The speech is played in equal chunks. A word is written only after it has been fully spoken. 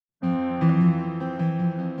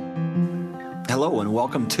Hello and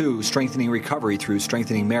welcome to Strengthening Recovery through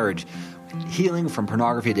Strengthening Marriage, Healing from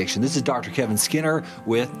Pornography Addiction. This is Dr. Kevin Skinner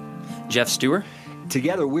with Jeff Stewart.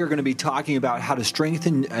 Together we're going to be talking about how to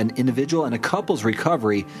strengthen an individual and a couple's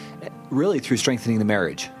recovery, really through strengthening the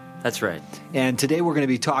marriage. That's right. And today we're going to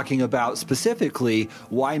be talking about specifically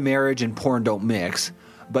why marriage and porn don't mix.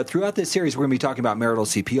 But throughout this series, we're going to be talking about marital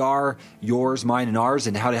CPR, yours, mine, and ours,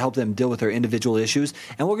 and how to help them deal with their individual issues.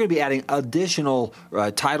 And we're going to be adding additional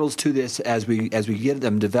titles to this as we get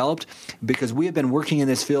them developed, because we have been working in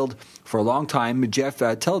this field for a long time. Jeff,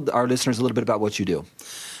 tell our listeners a little bit about what you do.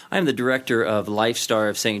 I'm the director of LifeStar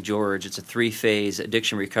of St. George. It's a 3-phase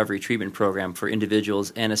addiction recovery treatment program for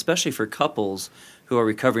individuals and especially for couples who are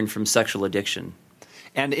recovering from sexual addiction.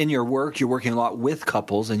 And in your work, you're working a lot with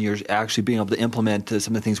couples, and you're actually being able to implement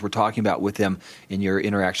some of the things we're talking about with them in your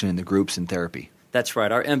interaction in the groups and therapy. That's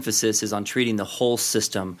right. Our emphasis is on treating the whole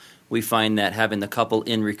system. We find that having the couple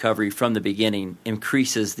in recovery from the beginning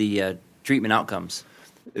increases the treatment outcomes.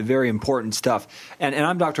 Very important stuff. And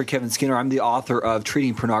I'm Dr. Kevin Skinner. I'm the author of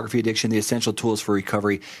Treating Pornography Addiction, The Essential Tools for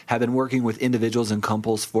Recovery. Have been working with individuals and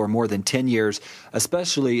couples for more than 10 years,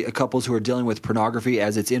 especially couples who are dealing with pornography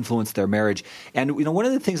as it's influenced their marriage. And, one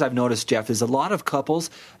of the things I've noticed, Jeff, is a lot of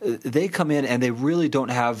couples, they come in and they really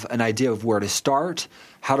don't have an idea of where to start.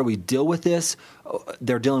 How do we deal with this?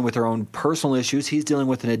 They're dealing with their own personal issues. He's dealing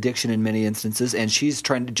with an addiction in many instances, and she's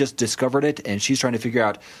trying to just discovered it, and she's trying to figure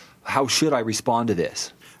out, how should I respond to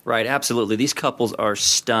this? Right, absolutely. These couples are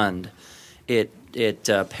stunned. It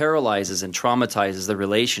paralyzes and traumatizes the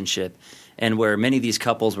relationship, and where many of these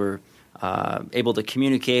couples were able to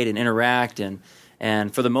communicate and interact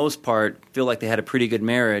and for the most part feel like they had a pretty good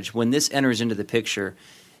marriage, when this enters into the picture,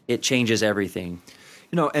 it changes everything.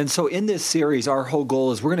 And so in this series, our whole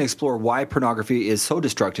goal is we're going to explore why pornography is so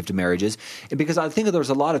destructive to marriages. And because I think there's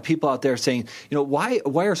a lot of people out there saying, why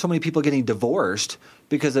are so many people getting divorced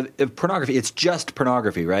because of pornography? It's just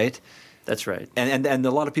pornography, right? That's right. And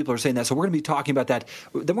a lot of people are saying that. So we're going to be talking about that.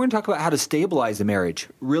 Then we're going to talk about how to stabilize the marriage,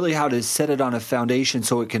 really how to set it on a foundation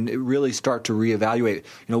so it can really start to reevaluate,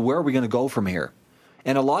 where are we going to go from here?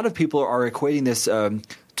 And a lot of people are equating this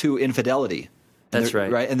to infidelity. That's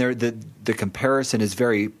right. Right, and the comparison is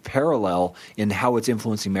very parallel in how it's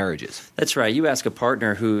influencing marriages. That's right. You ask a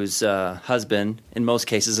partner whose husband, in most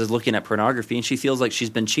cases, is looking at pornography, and she feels like she's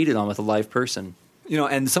been cheated on with a live person.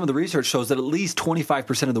 And some of the research shows that at least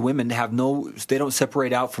 25% of the women they don't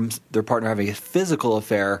separate out from their partner having a physical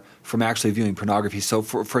affair from actually viewing pornography. So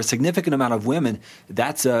for a significant amount of women,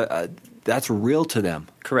 that's real to them.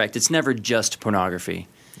 Correct. It's never just pornography.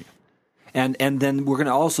 And then we're going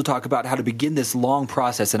to also talk about how to begin this long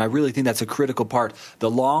process, and I really think that's a critical part, the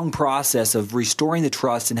long process of restoring the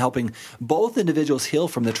trust and helping both individuals heal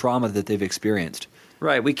from the trauma that they've experienced.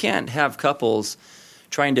 Right. We can't have couples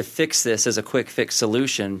trying to fix this as a quick fix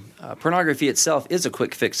solution. Pornography itself is a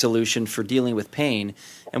quick fix solution for dealing with pain,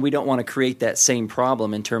 and we don't want to create that same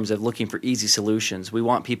problem in terms of looking for easy solutions. We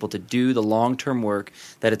want people to do the long-term work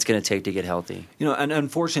that it's going to take to get healthy. And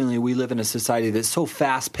unfortunately, we live in a society that's so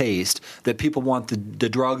fast-paced that people want the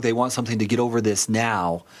drug, they want something to get over this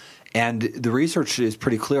now. And the research is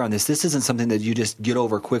pretty clear on this. This isn't something that you just get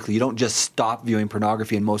over quickly. You don't just stop viewing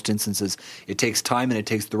pornography in most instances. It takes time and it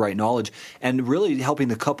takes the right knowledge. And really helping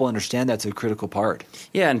the couple understand that's a critical part.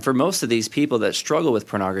 Yeah, and for most of these people that struggle with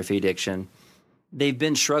pornography addiction, they've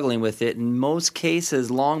been struggling with it in most cases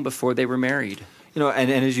long before they were married.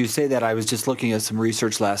 And as you say that, I was just looking at some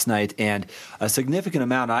research last night, and a significant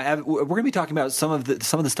amount. We're going to be talking about some of the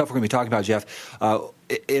stuff we're going to be talking about, Jeff,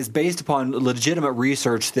 is based upon legitimate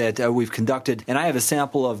research that we've conducted. And I have a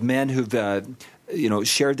sample of men who've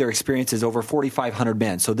shared their experiences, over 4,500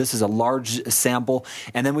 men. So this is a large sample.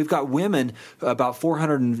 And then we've got women, about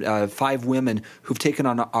 405 women who've taken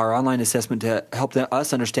on our online assessment to help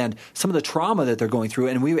us understand some of the trauma that they're going through.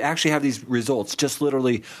 And we actually have these results. Just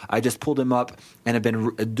literally, I just pulled them up and have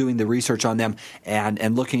been doing the research on them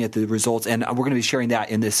and looking at the results. And we're going to be sharing that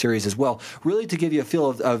in this series as well, really to give you a feel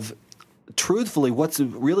of truthfully what's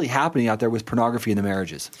really happening out there with pornography in the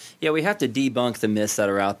marriages. Yeah, we have to debunk the myths that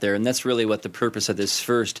are out there, and that's really what the purpose of this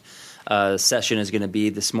first session is going to be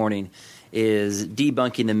this morning, is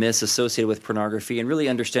debunking the myths associated with pornography and really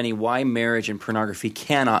understanding why marriage and pornography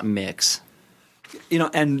cannot mix.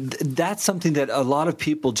 And that's something that a lot of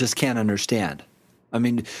people just can't understand. I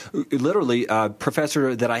mean, literally, a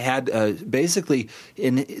professor that I had basically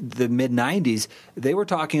in the mid-'90s, they were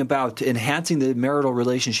talking about enhancing the marital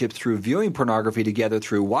relationship through viewing pornography together,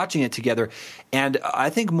 through watching it together. And I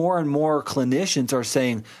think more and more clinicians are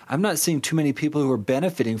saying, I'm not seeing too many people who are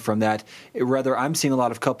benefiting from that. Rather, I'm seeing a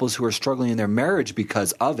lot of couples who are struggling in their marriage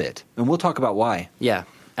because of it. And we'll talk about why. Yeah,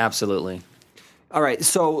 absolutely. All right,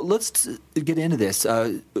 so let's get into this,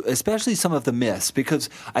 especially some of the myths, because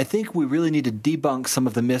I think we really need to debunk some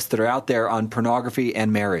of the myths that are out there on pornography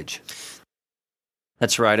and marriage.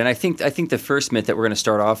 That's right, and I think the first myth that we're going to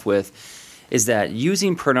start off with is that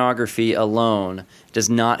using pornography alone does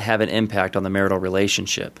not have an impact on the marital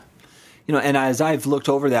relationship. You know, and as I've looked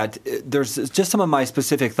over that, there's just some of my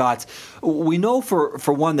specific thoughts. We know, for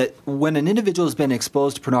one, that when an individual has been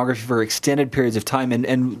exposed to pornography for extended periods of time,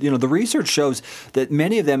 and you know, the research shows that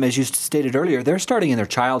many of them, as you stated earlier, they're starting in their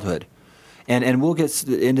childhood. And we'll get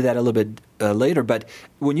into that a little bit later. But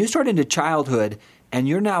when you start into childhood and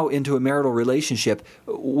you're now into a marital relationship,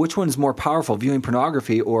 which one is more powerful, viewing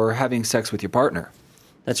pornography or having sex with your partner?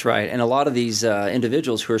 That's right. And a lot of these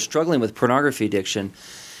individuals who are struggling with pornography addiction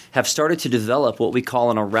have started to develop what we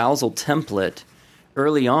call an arousal template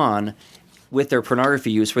early on with their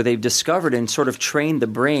pornography use, where they've discovered and sort of trained the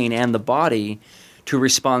brain and the body to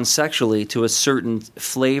respond sexually to a certain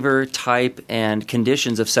flavor, type, and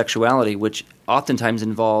conditions of sexuality, which oftentimes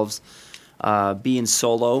involves being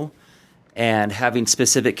solo and having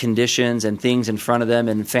specific conditions and things in front of them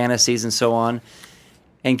and fantasies and so on.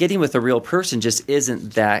 And getting with a real person just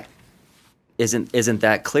isn't that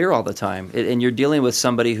clear all the time. And you're dealing with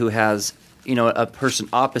somebody who has, you know, a person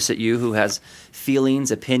opposite you who has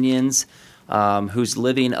feelings, opinions, who's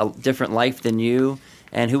living a different life than you,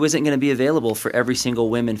 and who isn't going to be available for every single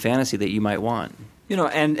whim fantasy that you might want. You know,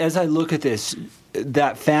 and as I look at this,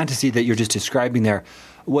 that fantasy that you're just describing there,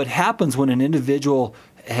 what happens when an individual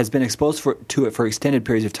has been exposed to it for extended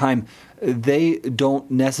periods of time, they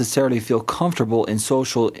don't necessarily feel comfortable in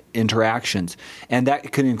social interactions. And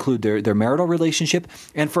that could include their marital relationship.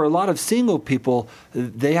 And for a lot of single people,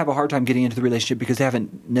 they have a hard time getting into the relationship because they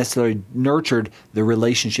haven't necessarily nurtured the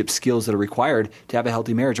relationship skills that are required to have a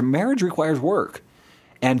healthy marriage. A marriage requires work.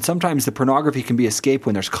 And sometimes the pornography can be escaped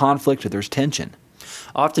when there's conflict or there's tension.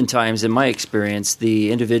 Oftentimes, in my experience,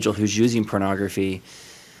 the individual who's using pornography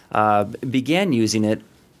began using it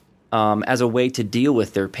as a way to deal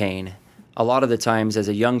with their pain. A lot of the times, as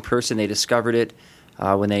a young person, they discovered it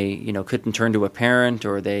when they, you know, couldn't turn to a parent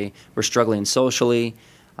or they were struggling socially,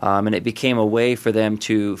 and it became a way for them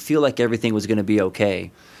to feel like everything was going to be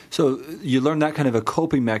okay. So you learn that kind of a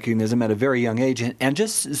coping mechanism at a very young age. And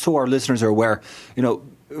just so our listeners are aware, you know,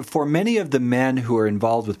 for many of the men who are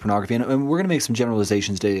involved with pornography, and we're going to make some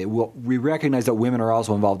generalizations today, we recognize that women are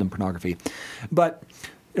also involved in pornography. But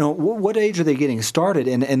you know, what age are they getting started?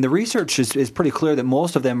 And the research is pretty clear that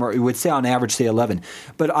most of them are, would say on average, say 11.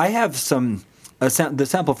 But I have the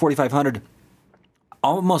sample of 4,500,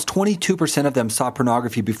 almost 22% of them saw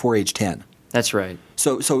pornography before age 10. That's right.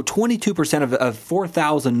 So 22% of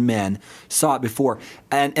 4,000 men saw it before.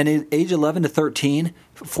 And at age 11 to 13,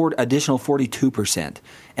 additional 42%.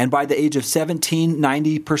 And by the age of 17,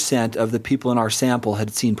 90% of the people in our sample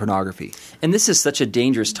had seen pornography. And this is such a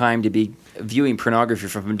dangerous time to be viewing pornography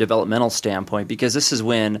from a developmental standpoint, because this is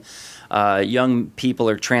when young people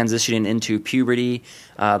are transitioning into puberty.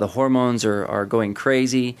 The hormones are going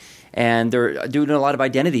crazy, and they're doing a lot of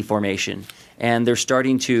identity formation. And they're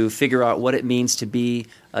starting to figure out what it means to be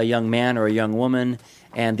a young man or a young woman.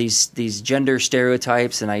 And these gender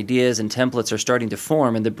stereotypes and ideas and templates are starting to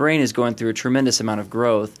form, and the brain is going through a tremendous amount of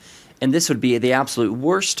growth. And this would be the absolute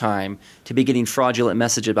worst time to be getting fraudulent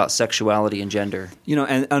messages about sexuality and gender. You know,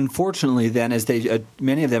 and unfortunately then, as they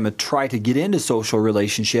many of them try to get into social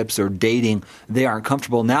relationships or dating, they aren't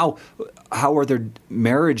comfortable. Now, how are their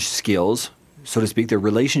marriage skills, so to speak, their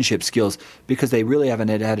relationship skills, because they really haven't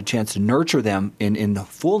had a chance to nurture them in the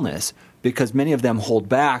fullness, because many of them hold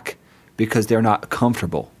back because they're not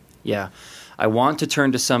comfortable. Yeah. I want to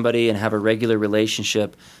turn to somebody and have a regular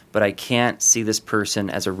relationship, but I can't see this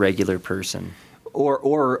person as a regular person.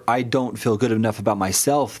 Or I don't feel good enough about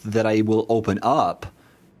myself that I will open up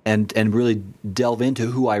and really delve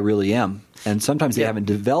into who I really am. And sometimes they haven't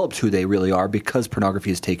developed who they really are because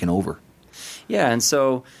pornography has taken over. Yeah, and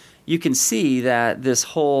so you can see that this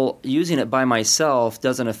whole using it by myself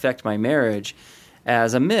doesn't affect my marriage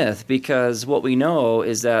as a myth, because what we know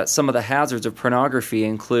is that some of the hazards of pornography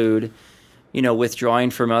include, you know,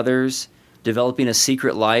 withdrawing from others, developing a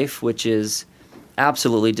secret life, which is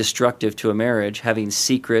absolutely destructive to a marriage, having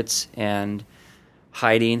secrets and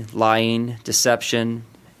hiding, lying, deception.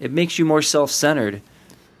 It makes you more self-centered,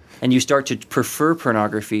 and you start to prefer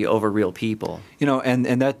pornography over real people. You know, and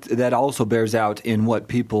that also bears out in what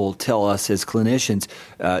people tell us as clinicians.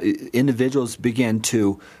 Individuals begin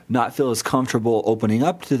to not feel as comfortable opening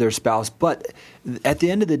up to their spouse, but at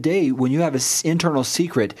the end of the day, when you have an internal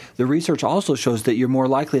secret, the research also shows that you're more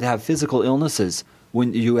likely to have physical illnesses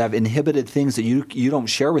when you have inhibited things that you don't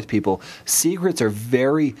share with people. Secrets are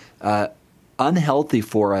very unhealthy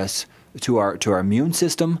for us to our immune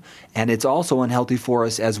system, and it's also unhealthy for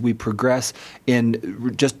us as we progress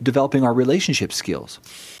in just developing our relationship skills.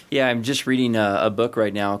 Yeah, I'm just reading a book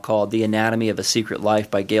right now called The Anatomy of a Secret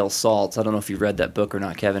Life by Gail Saltz. I don't know if you've read that book or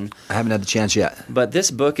not, Kevin. I haven't had the chance yet. But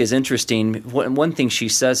this book is interesting. One thing she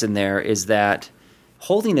says in there is that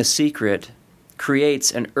holding a secret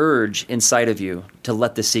creates an urge inside of you to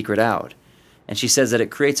let the secret out. And she says that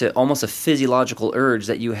it creates almost a physiological urge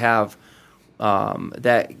that you have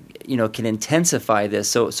that can intensify this.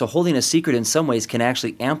 So holding a secret in some ways can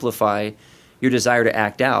actually amplify your desire to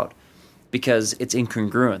act out, because it's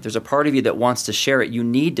incongruent. There's a part of you that wants to share it. You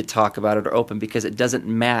need to talk about it or open because it doesn't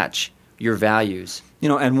match your values.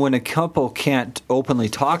 And when a couple can't openly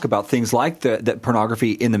talk about things like the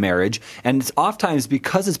pornography in the marriage, and it's oftentimes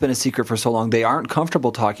because it's been a secret for so long, they aren't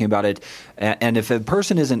comfortable talking about it. And if a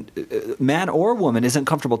person man or woman, isn't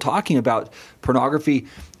comfortable talking about pornography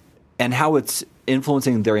and how it's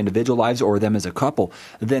influencing their individual lives or them as a couple,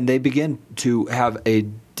 then they begin to have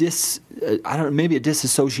maybe a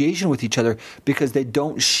disassociation with each other because they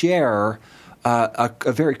don't share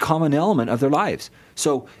a very common element of their lives.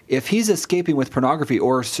 So if he's escaping with pornography,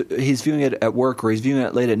 or he's viewing it at work, or he's viewing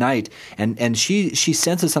it late at night, and she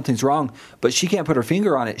senses something's wrong, but she can't put her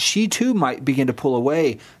finger on it, she too might begin to pull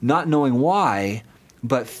away, not knowing why,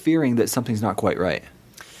 but fearing that something's not quite right.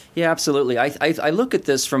 Yeah, absolutely. I look at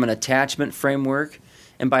this from an attachment framework,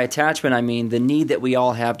 and by attachment I mean the need that we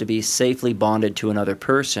all have to be safely bonded to another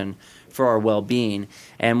person for our well-being.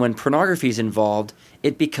 And when pornography is involved,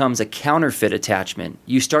 it becomes a counterfeit attachment.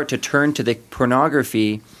 You start to turn to the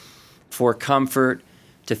pornography for comfort,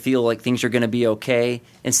 to feel like things are going to be okay,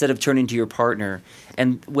 instead of turning to your partner.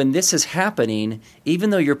 And when this is happening, even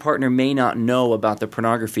though your partner may not know about the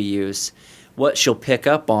pornography use, what she'll pick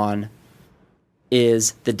up on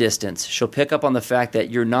is the distance. She'll pick up on the fact that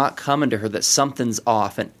you're not coming to her, that something's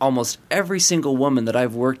off. And almost every single woman that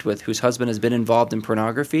I've worked with whose husband has been involved in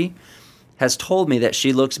pornography has told me that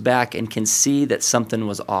she looks back and can see that something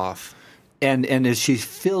was off. And as she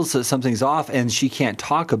feels that something's off and she can't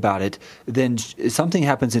talk about it, then something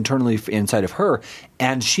happens internally inside of her,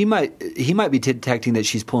 and he might be detecting that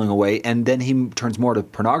she's pulling away, and then he turns more to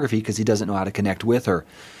pornography because he doesn't know how to connect with her.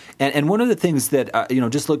 And one of the things that,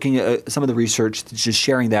 just looking at some of the research, just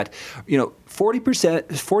sharing that,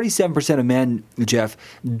 47% of men, Jeff,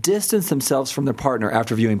 distance themselves from their partner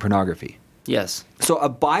after viewing pornography. Yes. So a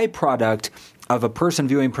byproduct of a person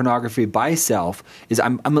viewing pornography by self is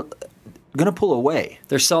I'm going to pull away.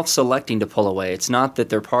 They're self-selecting to pull away. It's not that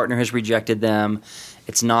their partner has rejected them.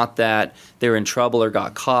 It's not that they're in trouble or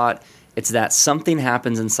got caught. It's that something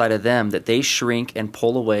happens inside of them that they shrink and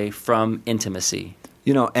pull away from intimacy.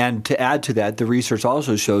 And to add to that, the research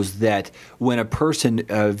also shows that when a person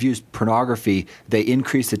views pornography, they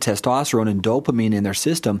increase the testosterone and dopamine in their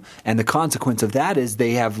system, and the consequence of that is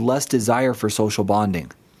they have less desire for social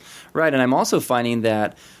bonding. Right, and I'm also finding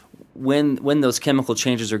that when those chemical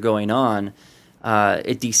changes are going on,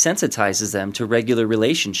 it desensitizes them to regular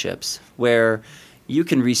relationships where you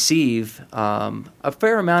can receive a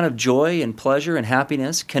fair amount of joy and pleasure and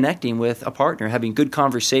happiness connecting with a partner, having good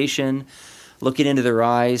conversation, looking into their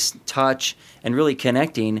eyes, touch, and really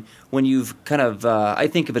connecting when you've kind of, I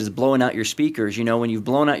think of it as blowing out your speakers. When you've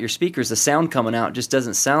blown out your speakers, the sound coming out just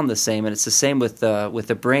doesn't sound the same. And it's the same with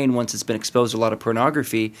the brain once it's been exposed to a lot of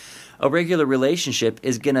pornography. A regular relationship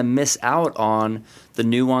is going to miss out on the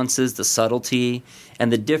nuances, the subtlety,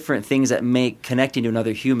 and the different things that make connecting to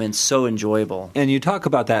another human so enjoyable. And you talk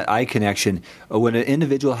about that eye connection. When an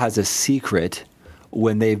individual has a secret,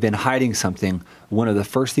 when they've been hiding something, one of the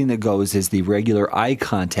first thing that goes is the regular eye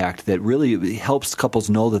contact that really helps couples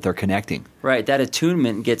know that they're connecting. Right, that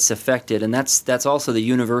attunement gets affected, and that's also the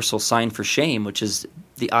universal sign for shame, which is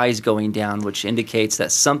the eyes going down, which indicates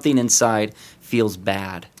that something inside feels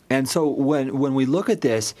bad. And so when we look at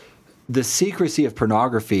this, the secrecy of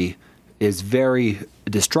pornography is very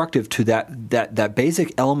destructive to that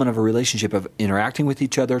basic element of a relationship of interacting with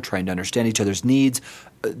each other, trying to understand each other's needs,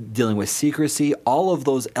 dealing with secrecy. All of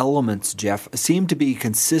those elements, Jeff, seem to be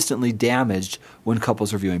consistently damaged when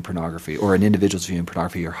couples are viewing pornography or an individual's viewing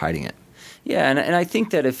pornography or hiding it. Yeah, and I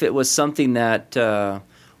think that if it was something that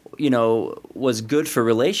was good for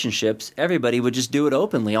relationships, everybody would just do it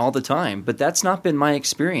openly all the time. But that's not been my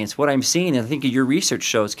experience. What I'm seeing, and I think your research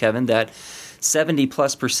shows, Kevin, that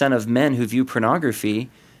 70+% of men who view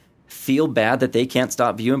pornography feel bad that they can't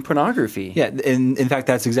stop viewing pornography. Yeah, and in fact,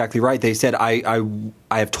 that's exactly right. They said, I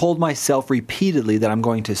have told myself repeatedly that I'm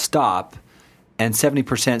going to stop, and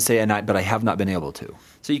 70% say, but I have not been able to.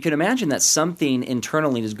 So you can imagine that something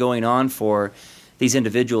internally is going on for these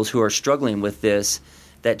individuals who are struggling with this,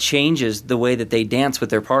 that changes the way that they dance with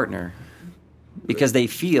their partner because they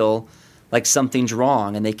feel like something's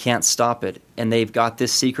wrong and they can't stop it. And they've got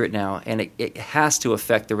this secret now, and it has to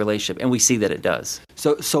affect the relationship. And we see that it does.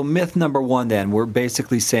 So myth number one, then, we're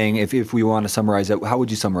basically saying, if we want to summarize it, how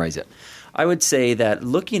would you summarize it? I would say that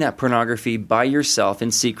looking at pornography by yourself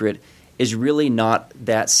in secret is really not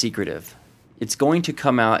that secretive. It's going to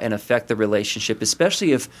come out and affect the relationship,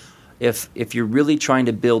 especially if you're really trying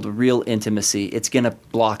to build real intimacy. It's going to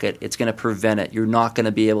block it. It's going to prevent it. You're not going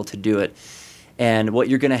to be able to do it. And what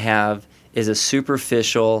you're going to have is a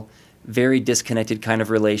superficial, very disconnected kind of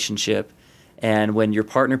relationship. And when your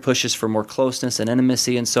partner pushes for more closeness and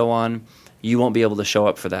intimacy and so on, you won't be able to show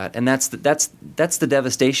up for that. And that's the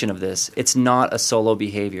devastation of this. It's not a solo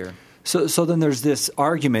behavior. So then there's this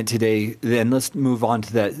argument today, then let's move on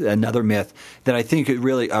to that another myth that I think it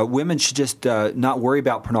really women should just not worry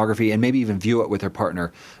about pornography and maybe even view it with their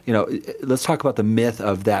partner. Let's talk about the myth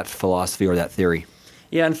of that philosophy or that theory.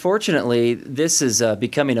 Yeah, unfortunately, this is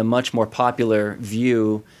becoming a much more popular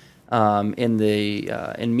view in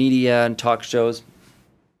media and talk shows.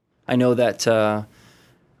 I know that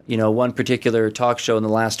one particular talk show in the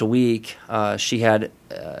last week, she had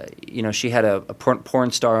a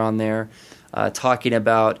porn star on there talking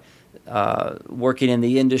about working in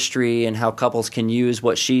the industry and how couples can use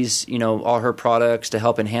what she's, all her products to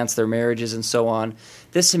help enhance their marriages and so on.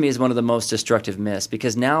 This to me is one of the most destructive myths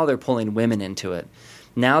because now they're pulling women into it.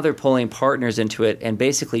 Now they're pulling partners into it and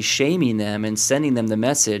basically shaming them and sending them the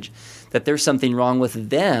message that there's something wrong with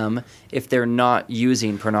them if they're not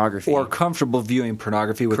using pornography. Or comfortable viewing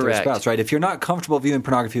pornography with Correct. their spouse, right? If you're not comfortable viewing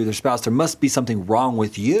pornography with your spouse, there must be something wrong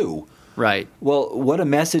with you. Right. Well, what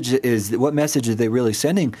message are they really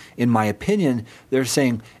sending? In my opinion, they're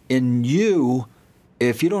saying, in you,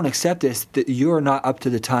 if you don't accept this, that you're not up to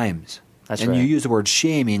the times. That's and right. You use the word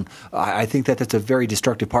shaming. I think that's a very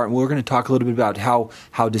destructive part. And we're going to talk a little bit about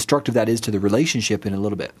how destructive that is to the relationship in a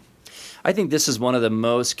little bit. I think this is one of the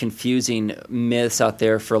most confusing myths out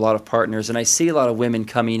there for a lot of partners. And I see a lot of women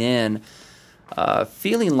coming in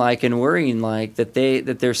feeling like and worrying like that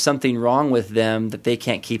there's something wrong with them, that they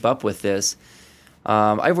can't keep up with this.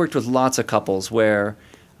 I've worked with lots of couples where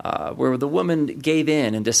the woman gave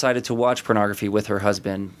in and decided to watch pornography with her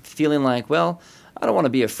husband, feeling like, well, I don't want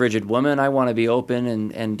to be a frigid woman. I want to be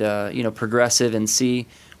open and progressive and see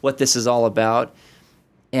what this is all about.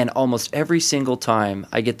 And almost every single time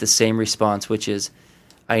I get the same response, which is,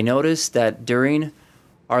 I noticed that during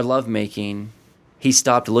our lovemaking, he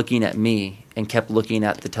stopped looking at me and kept looking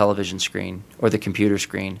at the television screen or the computer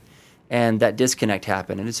screen. And that disconnect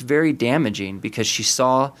happened. And it's very damaging because she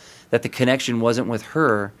saw that the connection wasn't with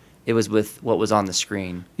her, it was with what was on the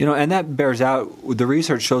screen. And that bears out, the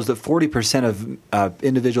research shows that 40% of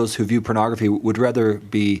individuals who view pornography would rather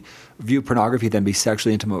view pornography than be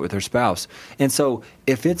sexually intimate with their spouse. And so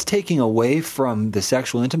if it's taking away from the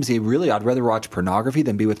sexual intimacy, really I'd rather watch pornography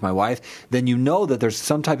than be with my wife, then you know that there's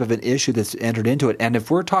some type of an issue that's entered into it. And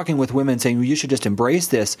if we're talking with women saying, well, you should just embrace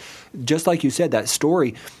this, just like you said, that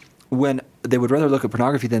story, when they would rather look at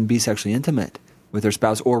pornography than be sexually intimate with their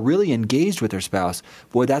spouse or really engaged with their spouse,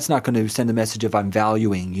 boy, that's not going to send the message of I'm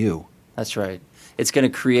valuing you. That's right. It's going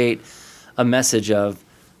to create a message of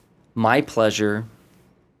my pleasure,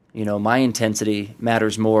 my intensity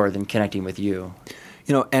matters more than connecting with you.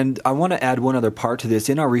 And I want to add one other part to this.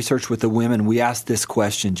 In our research with the women, we asked this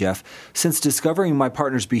question, Jeff. Since discovering my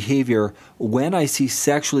partner's behavior, when I see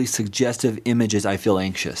sexually suggestive images, I feel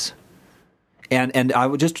anxious. And I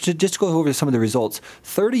would just go over some of the results.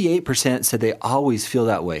 38% said they always feel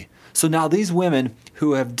that way. So now these women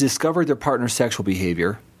who have discovered their partner's sexual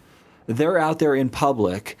behavior, they're out there in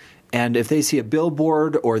public, and if they see a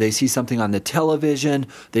billboard or they see something on the television,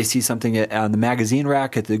 they see something on the magazine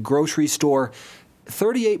rack at the grocery store,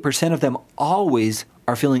 38% of them always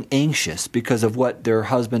are feeling anxious because of what their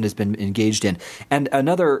husband has been engaged in. And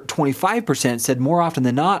another 25% said more often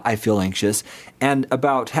than not, I feel anxious. And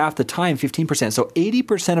about half the time, 15%. So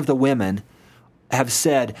 80% of the women have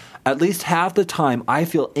said at least half the time, I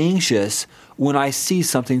feel anxious when I see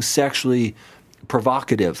something sexually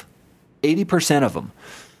provocative. 80% of them.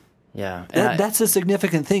 Yeah. That's a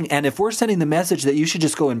significant thing. And if we're sending the message that you should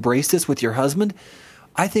just go embrace this with your husband,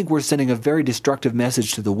 I think we're sending a very destructive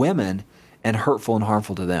message to the women and hurtful and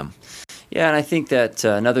harmful to them. Yeah, and I think that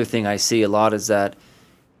another thing I see a lot is that,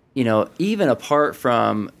 even apart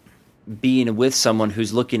from being with someone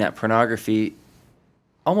who's looking at pornography,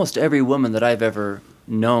 almost every woman that I've ever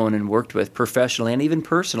known and worked with professionally and even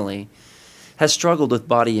personally has struggled with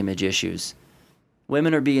body image issues.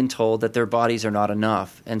 Women are being told that their bodies are not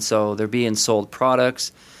enough, and so they're being sold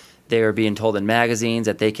products They are being told in magazines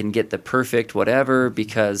that they can get the perfect whatever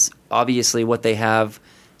because obviously what they have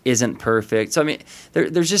isn't perfect. So, I mean,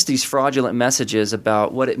 there's just these fraudulent messages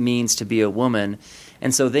about what it means to be a woman.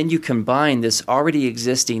 And so then you combine this already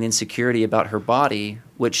existing insecurity about her body,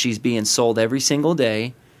 which she's being sold every single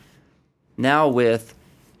day, now with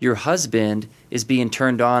your husband is being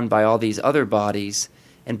turned on by all these other bodies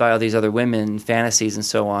and by all these other women, fantasies and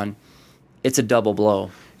so on. It's a double blow.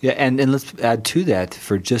 Yeah, and let's add to that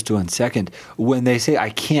for just 1 second. When they say, I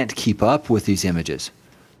can't keep up with these images,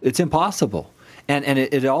 it's impossible. And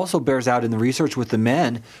it also bears out in the research with the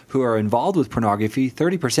men who are involved with pornography.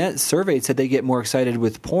 30% surveyed said they get more excited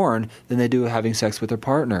with porn than they do having sex with their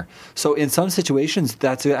partner. So in some situations,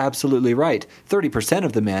 that's absolutely right. 30%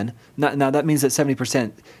 of the men, now that means that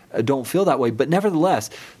 70% don't feel that way. But nevertheless,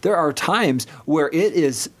 there are times where it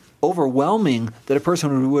is overwhelming that a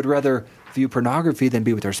person would rather view pornography than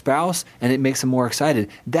be with their spouse, and it makes them more excited.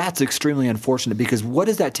 That's extremely unfortunate, because what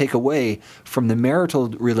does that take away from the marital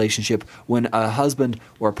relationship when a husband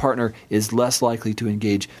or a partner is less likely to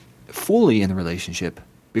engage fully in the relationship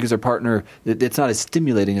because their partner, it's not as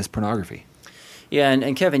stimulating as pornography? Yeah,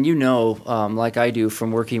 and Kevin, you know, like I do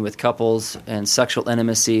from working with couples and sexual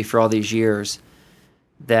intimacy for all these years,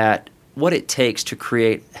 that what it takes to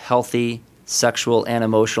create healthy sexual and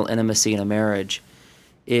emotional intimacy in a marriage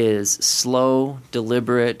is slow,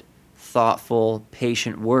 deliberate, thoughtful,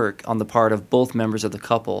 patient work on the part of both members of the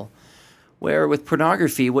couple. Where with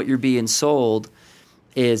pornography, what you're being sold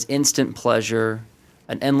is instant pleasure,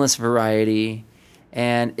 an endless variety,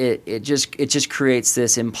 and it just creates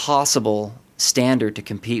this impossible standard to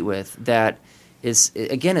compete with that is,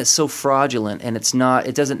 again, it's so fraudulent, and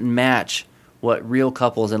it doesn't match what real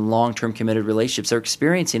couples in long-term committed relationships are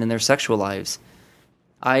experiencing in their sexual lives.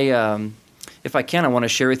 If I can, I want to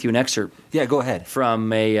share with you an excerpt. Yeah, go ahead.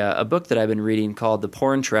 From a book that I've been reading called The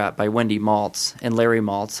Porn Trap by Wendy Maltz and Larry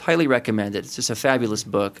Maltz. Highly recommend it. It's just a fabulous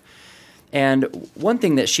book. And one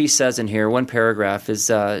thing that she says in here, one paragraph,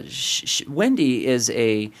 is Wendy is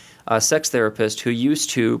a sex therapist who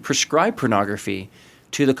used to prescribe pornography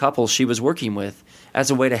to the couples she was working with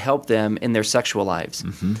as a way to help them in their sexual lives.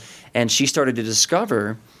 Mm-hmm. And she started to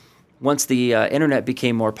discover, once the internet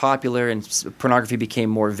became more popular and pornography became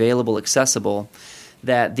more available, accessible,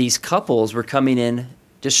 that these couples were coming in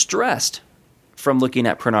distressed from looking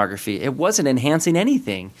at pornography. It wasn't enhancing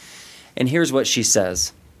anything. And here's what she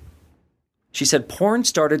says. She said, porn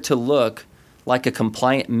started to look like a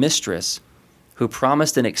compliant mistress who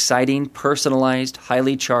promised an exciting, personalized,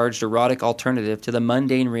 highly charged erotic alternative to the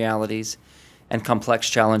mundane realities and complex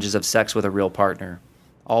challenges of sex with a real partner.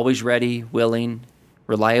 Always ready, willing,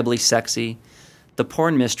 reliably sexy, the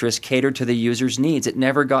porn mistress catered to the user's needs. It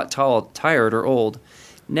never got tired or old,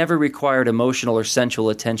 never required emotional or sensual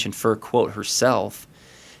attention for, quote, herself,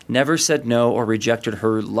 never said no or rejected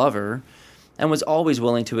her lover, and was always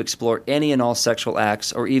willing to explore any and all sexual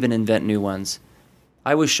acts or even invent new ones.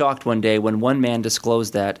 I was shocked one day when one man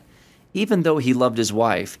disclosed that, even though he loved his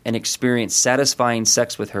wife and experienced satisfying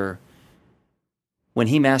sex with her, when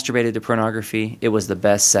he masturbated to pornography, it was the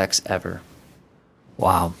best sex ever.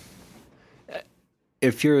 Wow.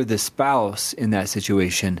 If you're the spouse in that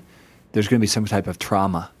situation, there's going to be some type of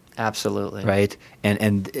trauma. Absolutely. Right?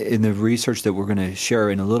 And in the research that we're going to share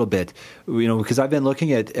in a little bit, because I've been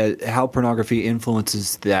looking at how pornography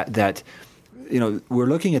influences that, we're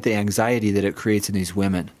looking at the anxiety that it creates in these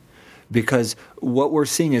women. Because what we're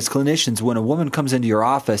seeing as clinicians, when a woman comes into your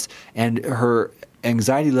office and her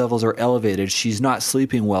anxiety levels are elevated, she's not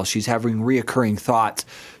sleeping well, she's having reoccurring thoughts,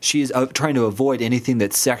 she's trying to avoid anything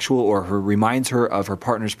that's sexual or reminds her of her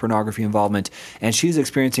partner's pornography involvement, and she's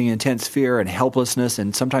experiencing intense fear and helplessness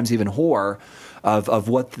and sometimes even horror of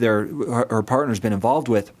what her partner's been involved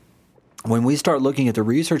with. When we start looking at the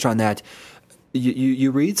research on that,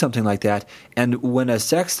 you read something like that, and when a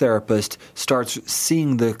sex therapist starts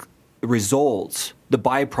seeing the results, the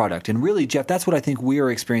byproduct. And really, Jeff, that's what I think we are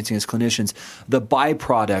experiencing as clinicians, the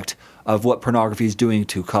byproduct of what pornography is doing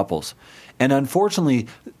to couples. And unfortunately,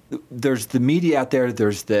 there's the media out there,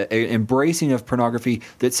 there's the embracing of pornography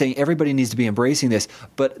that's saying everybody needs to be embracing this.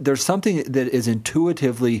 But there's something that is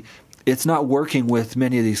intuitively, it's not working with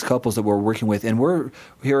many of these couples that we're working with. And we're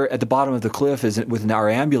here at the bottom of the cliff with our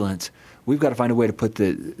ambulance. We've got to find a way to put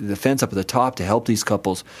the fence up at the top to help these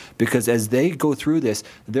couples, because as they go through this,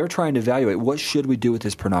 they're trying to evaluate, what should we do with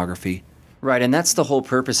this pornography? Right, and that's the whole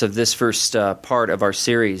purpose of this first part of our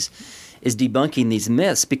series, is debunking these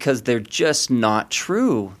myths, because they're just not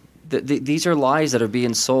true. These are lies that are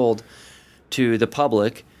being sold to the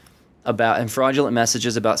public and fraudulent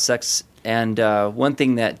messages about sex. And one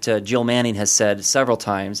thing that Jill Manning has said several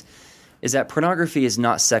times, is that pornography is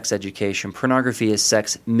not sex education. Pornography is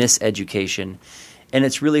sex miseducation. And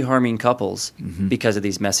it's really harming couples because of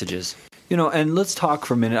these messages. And let's talk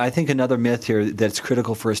for a minute. I think another myth here that's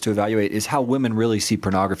critical for us to evaluate is how women really see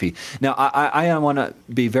pornography. Now, I want to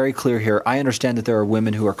be very clear here. I understand that there are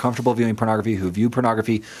women who are comfortable viewing pornography, who view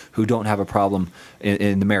pornography, who don't have a problem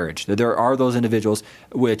in the marriage. There are those individuals,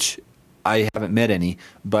 which I haven't met any,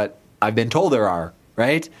 but I've been told there are,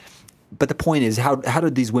 right? But the point is, how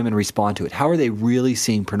did these women respond to it? How are they really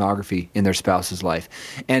seeing pornography in their spouse's life?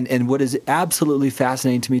 And what is absolutely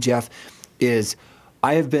fascinating to me, Jeff, is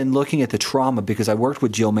I have been looking at the trauma because I worked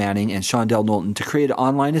with Jill Manning and Shondell Knowlton to create an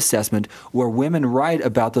online assessment where women write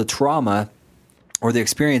about the trauma or the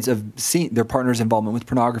experience of seeing their partner's involvement with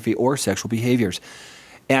pornography or sexual behaviors.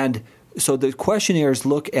 And so the questionnaires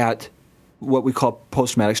look at what we call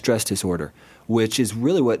post-traumatic stress disorder, which is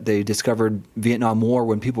really what they discovered Vietnam War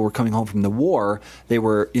when people were coming home from the war. They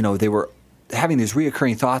were having these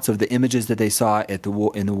reoccurring thoughts of the images that they saw at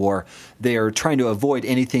in the war. They are trying to avoid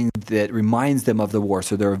anything that reminds them of the war.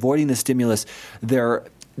 So they're avoiding the stimulus. They're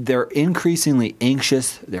increasingly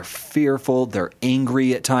anxious. They're fearful. They're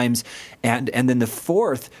angry at times. And then the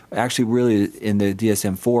fourth, actually really in the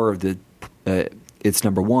DSM-4, it's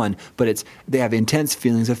number one, but they have intense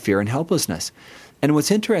feelings of fear and helplessness. And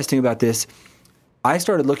what's interesting about this, I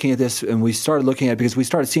started looking at this, and we started looking at it because we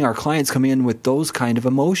started seeing our clients come in with those kind of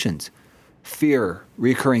emotions. Fear,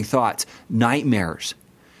 recurring thoughts, nightmares.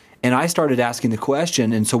 And I started asking the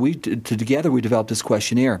question, and so together we developed this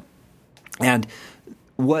questionnaire. And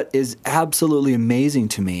what is absolutely amazing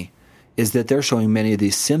to me is that they're showing many of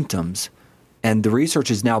these symptoms, and the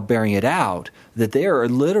research is now bearing it out, that they're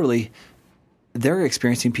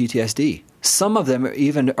experiencing PTSD. Some of them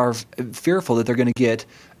even are fearful that they're going to get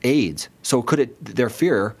AIDS. So their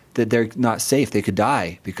fear that they're not safe, they could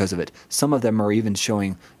die because of it. Some of them are even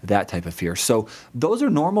showing that type of fear. So those are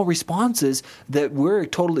normal responses that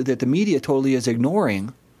that the media totally is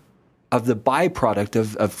ignoring of the byproduct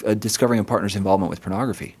of discovering a partner's involvement with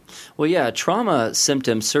pornography. Well, yeah, trauma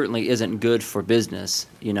symptoms certainly isn't good for business,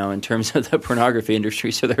 in terms of the pornography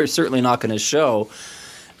industry. So they're certainly not going to show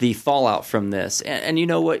the fallout from this. And you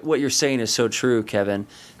know what you're saying is so true, Kevin.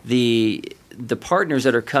 The partners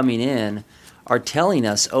that are coming in are telling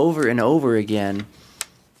us over and over again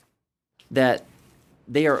that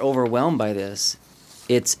they are overwhelmed by this.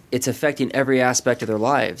 It's affecting every aspect of their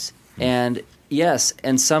lives. And yes,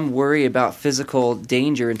 and some worry about physical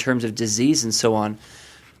danger in terms of disease and so on.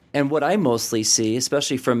 And what I mostly see,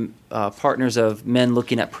 especially from partners of men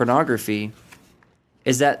looking at pornography,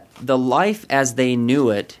 is that the life as they knew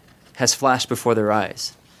it has flashed before their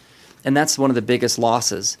eyes. And that's one of the biggest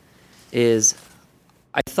losses, is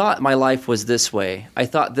I thought my life was this way. I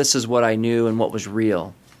thought this is what I knew and what was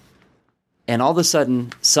real. And all of a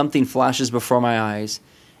sudden, something flashes before my eyes,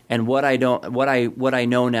 and what I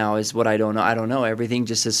know now is what I don't know. I don't know. Everything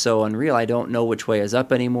just is so unreal. I don't know which way is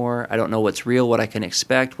up anymore. I don't know what's real, what I can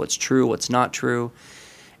expect, what's true, what's not true.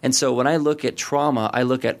 And so when I look at trauma, I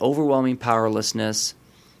look at overwhelming powerlessness,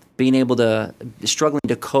 struggling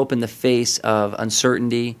to cope in the face of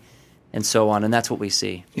uncertainty, and so on. And that's what we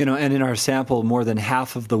see. And in our sample, more than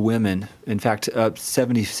half of the women, in fact,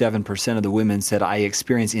 77% of the women said, I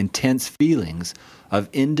experience intense feelings of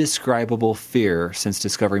indescribable fear since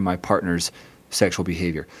discovering my partner's sexual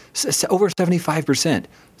behavior. Over 75%.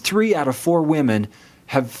 3 out of 4 women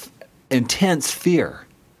have intense fear.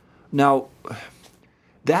 Now,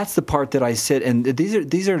 that's the part that I sit, and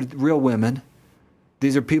these are real women.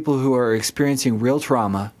 These are people who are experiencing real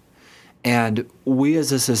trauma, and we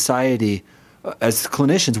as a society, as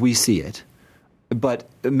clinicians, we see it. But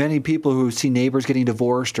many people who see neighbors getting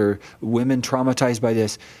divorced or women traumatized by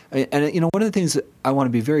this, and one of the things that I want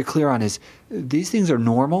to be very clear on is these things are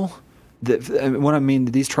normal. These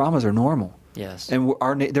traumas are normal. Yes. And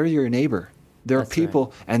they're your neighbor. There are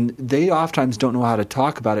people, right, and they oftentimes don't know how to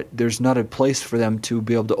talk about it. There's not a place for them to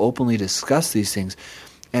be able to openly discuss these things.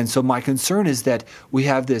 And so my concern is that we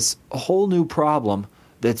have this whole new problem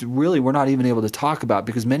that's really we're not even able to talk about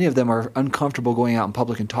because many of them are uncomfortable going out in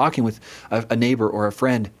public and talking with a neighbor or a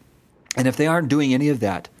friend. And if they aren't doing any of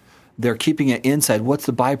that, they're keeping it inside. What's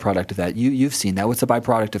the byproduct of that? You've seen that. What's the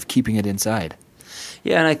byproduct of keeping it inside?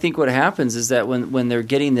 Yeah, and I think what happens is that when they're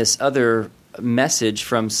getting this other message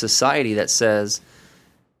from society that says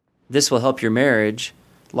this will help your marriage,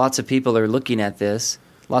 lots of people are looking at this,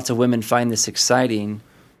 lots of women find this exciting,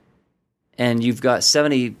 and you've got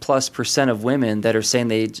 70+% of women that are saying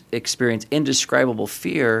they experience indescribable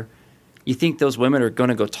fear you think those women are going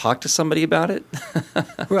to go talk to somebody about it?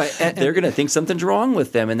 Right. They're going to think something's wrong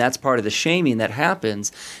with them, and that's part of the shaming that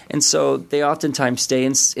happens. And so they oftentimes stay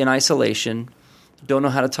in isolation, don't know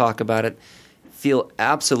how to talk about it, feel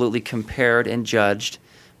absolutely compared and judged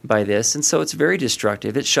by this, and so it's very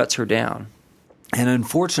destructive. It shuts her down. And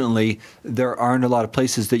unfortunately, there aren't a lot of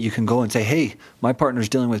places that you can go and say, hey, my partner's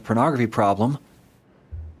dealing with a pornography problem.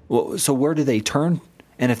 Well, so where do they turn?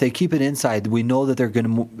 And if they keep it inside, we know that they're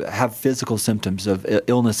going to have physical symptoms of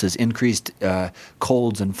illnesses, increased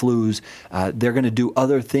colds and flus. They're going to do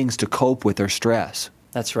other things to cope with their stress.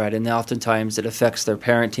 That's right. And oftentimes it affects their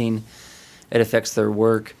parenting. It affects their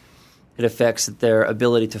work. It affects their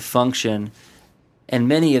ability to function. And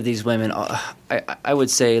many of these women, I would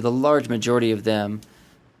say the large majority of them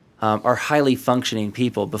are highly functioning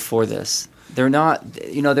people before this. They're not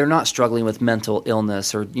struggling with mental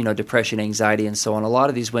illness or, depression, anxiety, and so on. A lot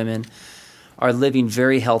of these women are living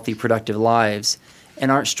very healthy, productive lives and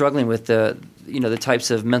aren't struggling with the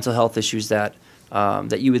types of mental health issues that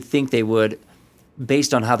you would think they would,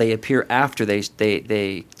 based on how they appear after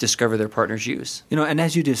they discover their partner's use. And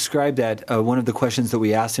as you described that, one of the questions that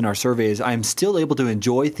we asked in our survey is, I'm still able to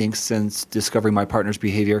enjoy things since discovering my partner's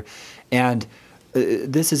behavior. And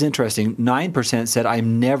this is interesting. 9% said,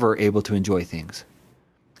 I'm never able to enjoy things.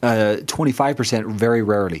 25% very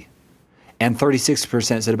rarely. And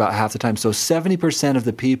 36% said about half the time. So 70% of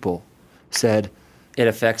the people said it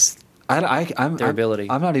affects their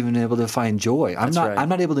ability. I'm not even able to find joy. I'm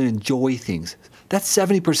not able to enjoy things. That's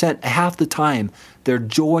 70%. Half the time, their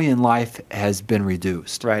joy in life has been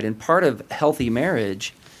reduced. Right, and part of healthy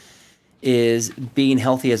marriage is being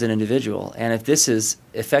healthy as an individual. And if this is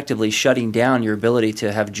effectively shutting down your ability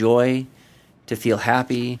to have joy, to feel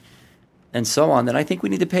happy, and so on, then I think we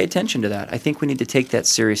need to pay attention to that. I think we need to take that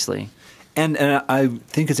seriously. And I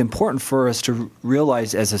think it's important for us to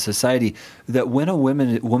realize as a society that when a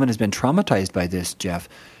woman has been traumatized by this, Jeff,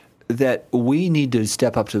 that we need to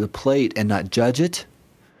step up to the plate and not judge it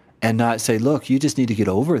and not say, look, you just need to get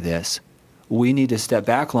over this. We need to step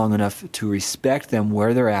back long enough to respect them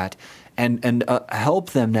where they're at and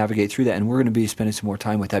help them navigate through that. And we're going to be spending some more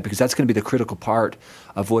time with that because that's going to be the critical part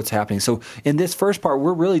of what's happening. So in this first part,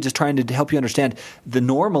 we're really just trying to help you understand the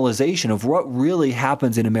normalization of what really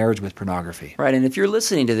happens in a marriage with pornography. Right. And if you're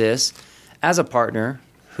listening to this as a partner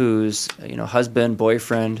whose husband,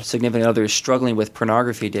 boyfriend, significant other is struggling with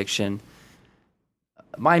pornography addiction,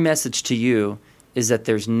 my message to you is that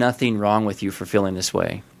there's nothing wrong with you for feeling this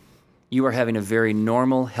way. You are having a very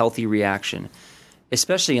normal, healthy reaction,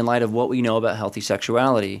 especially in light of what we know about healthy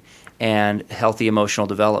sexuality and healthy emotional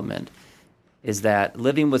development, is that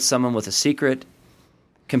living with someone with a secret,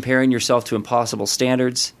 comparing yourself to impossible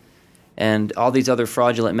standards, and all these other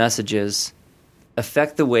fraudulent messages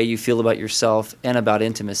affect the way you feel about yourself and about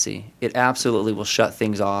intimacy. It absolutely will shut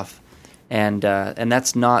things off, and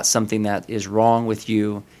that's not something that is wrong with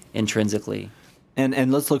you intrinsically.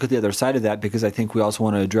 And let's look at the other side of that, because I think we also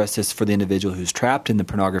want to address this for the individual who's trapped in the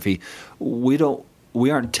pornography. We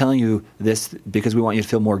aren't telling you this because we want you to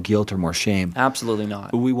feel more guilt or more shame. Absolutely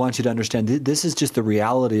not. We want you to understand this is just the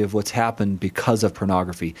reality of what's happened because of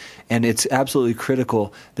pornography. And it's absolutely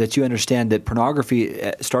critical that you understand that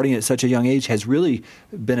pornography, starting at such a young age, has really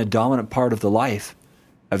been a dominant part of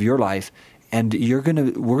your life. And we're going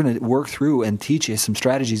to work through and teach you some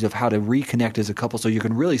strategies of how to reconnect as a couple so you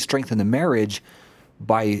can really strengthen the marriage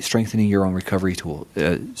by strengthening your own recovery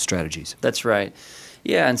strategies. That's right.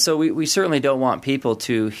 Yeah, and so we certainly don't want people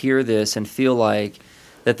to hear this and feel like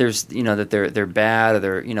that there's that they're bad, or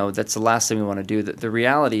they're that's the last thing we want to do. The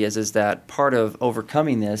reality is that part of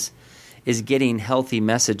overcoming this is getting healthy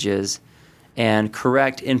messages and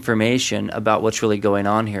correct information about what's really going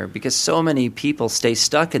on here, because so many people stay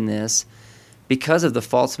stuck in this because of the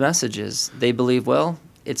false messages. They believe, well,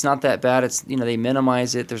 it's not that bad. It's they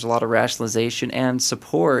minimize it. There's a lot of rationalization and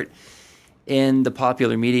support in the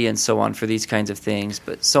popular media and so on for these kinds of things,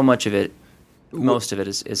 but so much of it, most of it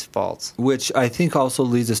is false. Which I think also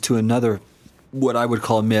leads us to another, what I would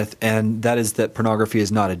call a myth, and that is that pornography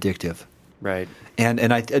is not addictive. Right.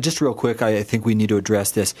 And I just real quick, I think we need to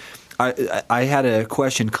address this. I had a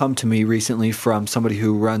question come to me recently from somebody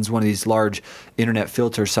who runs one of these large internet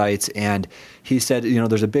filter sites, and he said,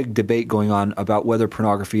 there's a big debate going on about whether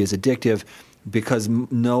pornography is addictive, because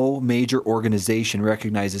no major organization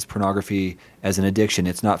recognizes pornography as an addiction.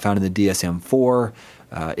 It's not found in the DSM-4.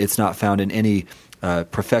 It's not found in any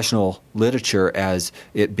professional literature as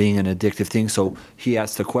it being an addictive thing. So he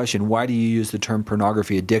asked the question, why do you use the term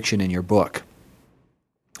pornography addiction in your book?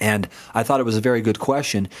 And I thought it was a very good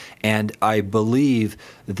question, and I believe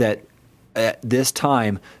that at this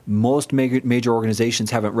time, most major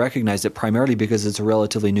organizations haven't recognized it, primarily because it's a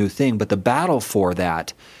relatively new thing. But the battle for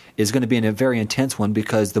that is going to be a very intense one,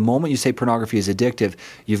 because the moment you say pornography is addictive,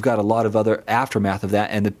 you've got a lot of other aftermath of that.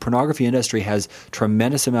 And the pornography industry has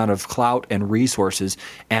tremendous amount of clout and resources.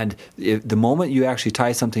 And the moment you actually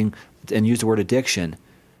tie something and use the word addiction,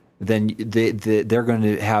 then they're going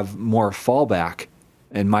to have more fallback,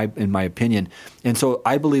 in my opinion. And so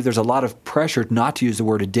I believe there's a lot of pressure not to use the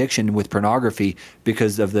word addiction with pornography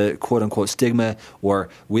because of the quote-unquote stigma, or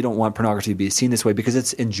we don't want pornography to be seen this way because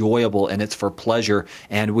it's enjoyable and it's for pleasure,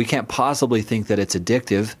 and we can't possibly think that it's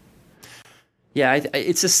addictive. Yeah,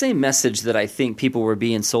 it's the same message that I think people were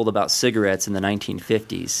being sold about cigarettes in the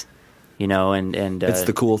 1950s. And it's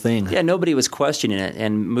the cool thing. Yeah, nobody was questioning it,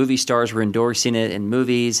 and movie stars were endorsing it in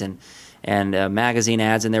movies and magazine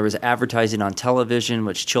ads, and there was advertising on television,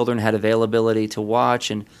 which children had availability to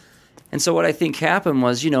watch, and so what I think happened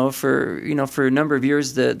was, for a number of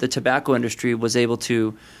years, the tobacco industry was able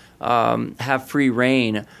to have free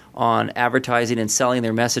reign on advertising and selling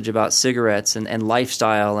their message about cigarettes and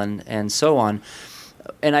lifestyle and so on,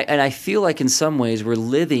 and I feel like in some ways we're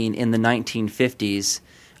living in the 1950s.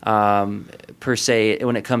 Per se,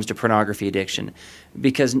 when it comes to pornography addiction,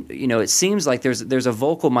 because it seems like there's a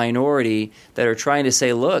vocal minority that are trying to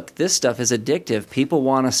say, look, this stuff is addictive. People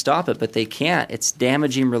want to stop it, but they can't. It's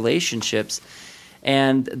damaging relationships.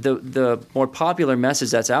 And the more popular message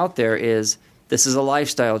that's out there is, this is a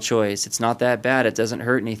lifestyle choice. It's not that bad. It doesn't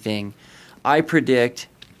hurt anything. I predict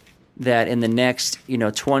that in the next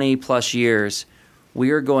 20 plus years, we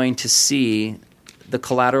are going to see the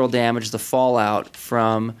collateral damage, the fallout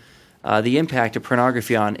from the impact of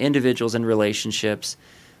pornography on individuals and relationships,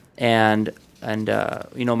 and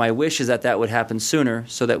my wish is that would happen sooner,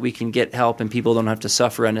 so that we can get help and people don't have to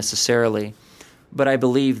suffer unnecessarily. But I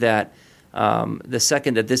believe that the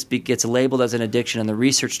second that this gets labeled as an addiction and the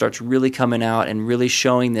research starts really coming out and really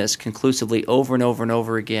showing this conclusively over and over and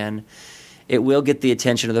over again, it will get the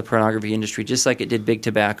attention of the pornography industry, just like it did big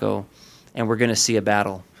tobacco, and we're going to see a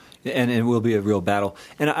battle. And it will be a real battle.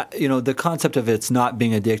 And, the concept of it's not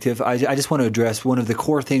being addictive, I just want to address one of the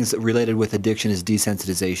core things related with addiction is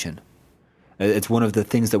desensitization. It's one of the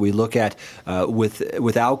things that we look at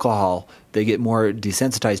with alcohol. They get more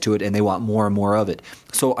desensitized to it, and they want more and more of it.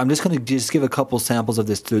 So I'm just going to give a couple samples of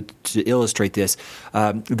this to illustrate this.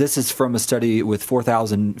 This is from a study with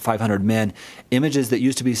 4,500 men. Images that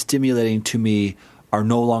used to be stimulating to me are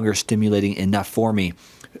no longer stimulating enough for me.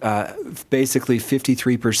 Basically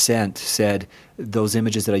 53% said those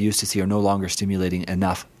images that I used to see are no longer stimulating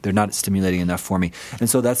enough. They're not stimulating enough for me. And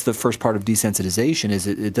so that's the first part of desensitization, is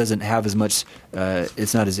it doesn't have as much,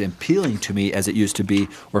 it's not as appealing to me as it used to be,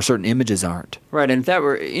 or certain images aren't. Right, and if that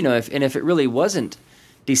were, if it really wasn't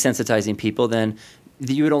desensitizing people, then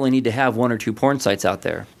you would only need to have one or two porn sites out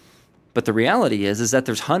there. But the reality is that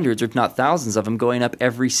there's hundreds, if not thousands of them going up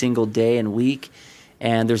every single day and week.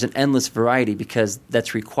 And there's an endless variety, because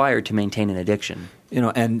that's required to maintain an addiction.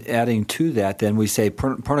 And adding to that, then we say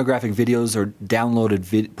pornographic videos or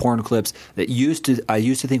downloaded porn clips that I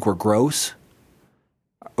used to think were gross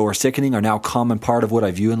or sickening are now a common part of what I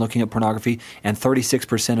view in looking at pornography. And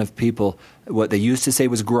 36% of people, what they used to say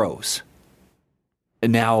was gross,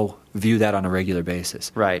 and now view that on a regular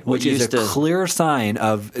basis. Right. Which is a clear sign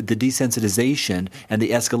of the desensitization and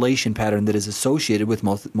the escalation pattern that is associated with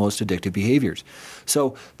most addictive behaviors.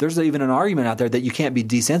 So there's even an argument out there that you can't be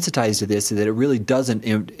desensitized to this, that it really doesn't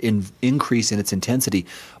increase in its intensity.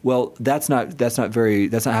 Well, that's not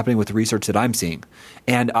happening with the research that I'm seeing.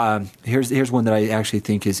 And here's one that I actually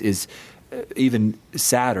think is even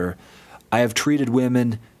sadder. I have treated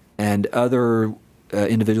women and other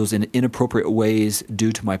individuals in inappropriate ways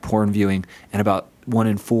due to my porn viewing, and about 1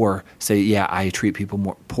 in 4 say, yeah, I treat people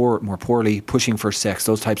more poorly, pushing for sex,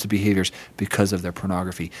 those types of behaviors because of their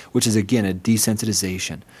pornography, which is, again, a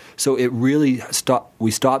desensitization. So it really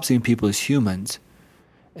we stop seeing people as humans.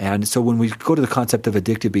 And so when we go to the concept of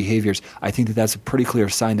addictive behaviors, I think that's a pretty clear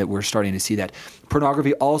sign that we're starting to see that.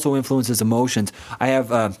 Pornography also influences emotions. I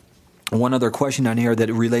have one other question on here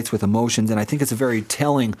that relates with emotions, and I think it's a very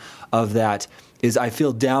telling of that, is I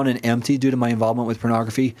feel down and empty due to my involvement with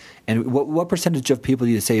pornography. And what percentage of people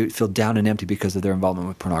do you say feel down and empty because of their involvement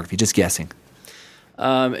with pornography? Just guessing.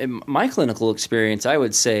 In my clinical experience, I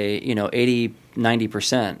would say 80,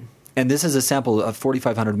 90%. And this is a sample of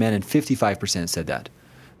 4,500 men, and 55% said that.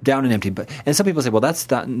 Down and empty. And some people say, well, that's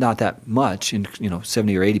not that much, in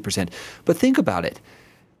 70 or 80%. But think about it.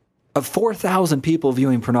 Of 4,000 people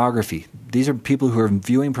viewing pornography, these are people who are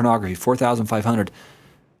viewing pornography, 4,500,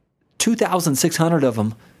 2,600 of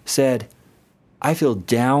them said, I feel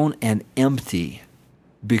down and empty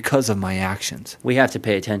because of my actions. We have to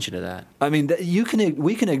pay attention to that. I mean,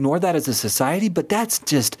 we can ignore that as a society, but that's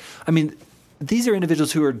just, I mean, these are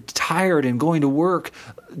individuals who are tired and going to work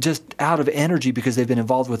just out of energy because they've been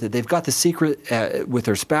involved with it. They've got the secret with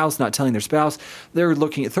their spouse, not telling their spouse. They're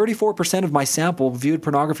looking at 34% of my sample viewed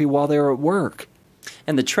pornography while they were at work.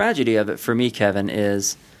 And the tragedy of it for me, Kevin,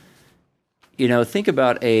 is, think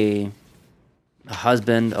about a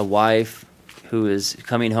husband, a wife who is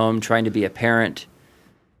coming home trying to be a parent,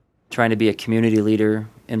 trying to be a community leader,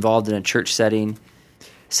 involved in a church setting,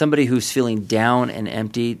 somebody who's feeling down and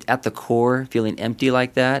empty at the core, feeling empty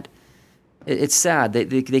like that. It's sad.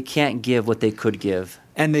 They can't give what they could give.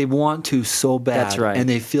 And they want to so bad. That's right. And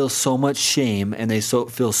they feel so much shame and they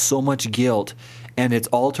feel so much guilt, and it's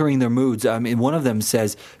altering their moods. I mean, one of them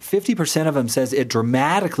says, 50% of them says it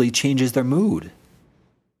dramatically changes their mood.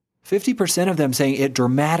 50% of them saying it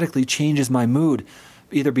dramatically changes my mood,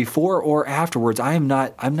 either before or afterwards. I'm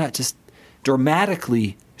not just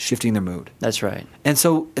dramatically shifting their mood. That's right. And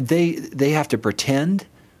so they have to pretend,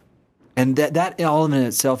 and that element in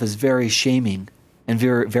itself is very shaming and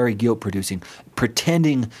very, very guilt-producing.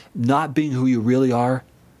 Pretending, not being who you really are,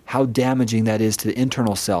 how damaging that is to the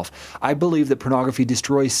internal self. I believe that pornography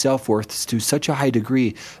destroys self-worth to such a high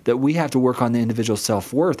degree that we have to work on the individual's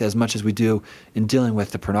self-worth as much as we do in dealing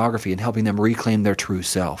with the pornography and helping them reclaim their true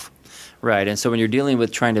self. Right. And so when you're dealing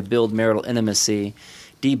with trying to build marital intimacy,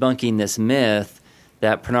 debunking this myth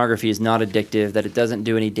that pornography is not addictive, that it doesn't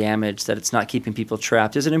do any damage, that it's not keeping people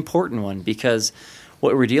trapped is an important one, because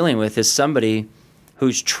what we're dealing with is somebody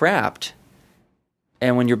who's trapped.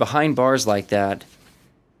 And when you're behind bars like that,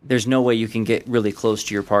 there's no way you can get really close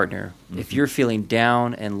to your partner. Mm-hmm. If you're feeling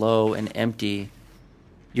down and low and empty,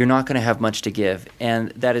 you're not going to have much to give. And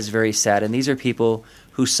that is very sad. And these are people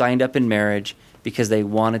who signed up in marriage because they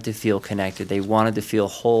wanted to feel connected. They wanted to feel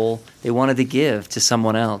whole. They wanted to give to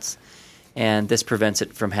someone else. And this prevents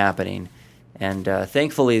it from happening. And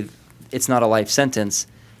thankfully, it's not a life sentence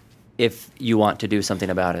if you want to do something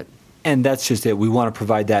about it. And that's just it. We want to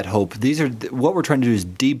provide that hope. These are what we're trying to do is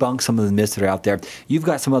debunk some of the myths that are out there. You've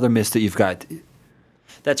got some other myths that you've got.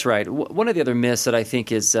 That's right. One of the other myths that I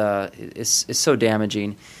think is so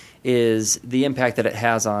damaging is the impact that it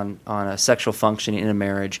has on a sexual functioning in a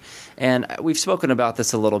marriage. And we've spoken about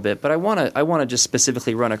this a little bit, but I want to just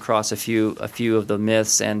specifically run across a few of the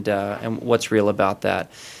myths and what's real about that.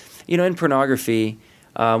 In pornography,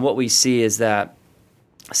 what we see is that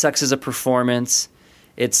sex is a performance.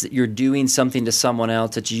 You're doing something to someone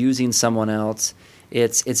else. It's using someone else.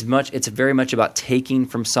 It's very much about taking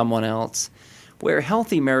from someone else. Where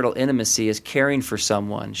healthy marital intimacy is caring for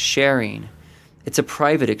someone, sharing. It's a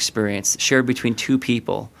private experience shared between two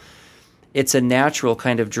people. It's a natural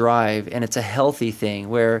kind of drive, and it's a healthy thing.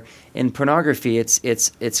 Where in pornography,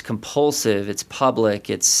 it's compulsive, it's public,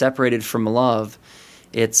 it's separated from love,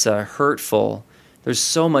 it's hurtful. There's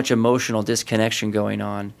so much emotional disconnection going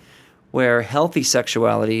on. Where healthy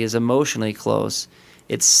sexuality is emotionally close,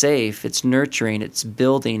 it's safe, it's nurturing, it's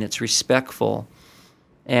building, it's respectful,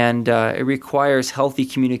 and it requires healthy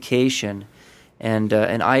communication and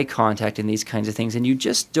eye contact and these kinds of things. And you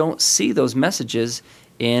just don't see those messages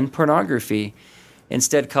in pornography.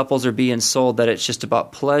 Instead, couples are being sold that it's just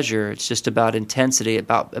about pleasure, it's just about intensity,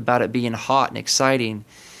 about it being hot and exciting.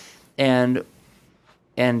 And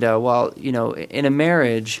while in a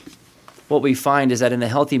marriage, what we find is that in a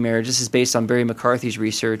healthy marriage, this is based on Barry McCarthy's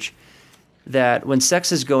research, that when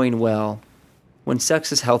sex is going well, when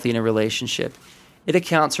sex is healthy in a relationship, it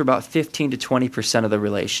accounts for about 15 to 20% of the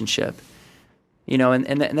relationship. And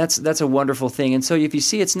that's a wonderful thing. And so if you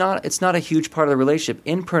see, it's not a huge part of the relationship.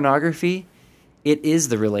 In pornography, it is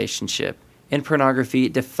the relationship. In pornography,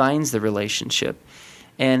 it defines the relationship.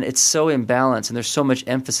 And it's so imbalanced, and there's so much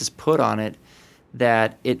emphasis put on it,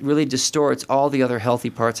 that it really distorts all the other healthy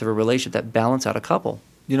parts of a relationship that balance out a couple.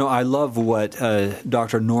 I love what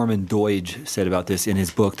Dr. Norman Doidge said about this in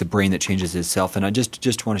his book, The Brain That Changes Itself, and I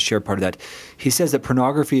just want to share part of that. He says that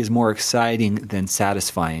pornography is more exciting than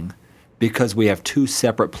satisfying because we have two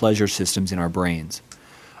separate pleasure systems in our brains.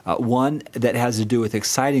 One that has to do with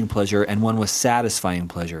exciting pleasure and one with satisfying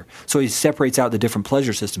pleasure. So he separates out the different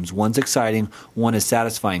pleasure systems. One's exciting, one is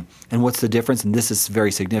satisfying. And what's the difference? And this is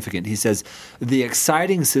very significant. He says the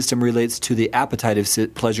exciting system relates to the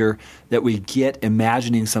appetitive pleasure that we get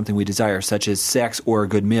imagining something we desire, such as sex or a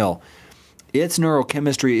good meal. Its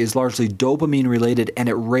neurochemistry is largely dopamine related, and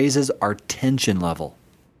it raises our tension level.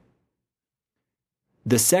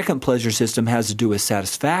 The second pleasure system has to do with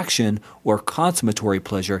satisfaction or consummatory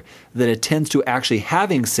pleasure that attends to actually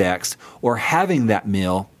having sex or having that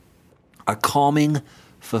meal, a calming,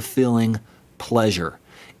 fulfilling pleasure.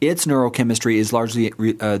 Its neurochemistry is largely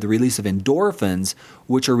the release of endorphins,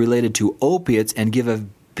 which are related to opiates and give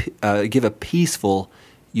a peaceful,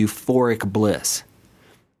 euphoric bliss.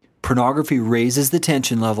 Pornography raises the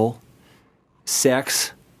tension level.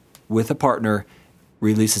 Sex with a partner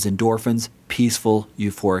releases endorphins, peaceful,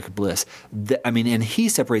 euphoric bliss. And he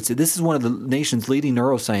separates it. This is one of the nation's leading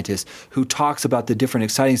neuroscientists who talks about the different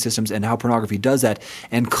exciting systems and how pornography does that.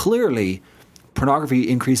 And clearly, pornography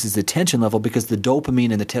increases the tension level because the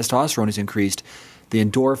dopamine and the testosterone is increased. The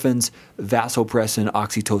endorphins, vasopressin,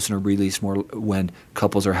 oxytocin are released more when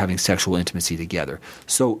couples are having sexual intimacy together.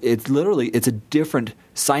 So it's a different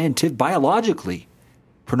biologically,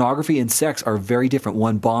 pornography and sex are very different.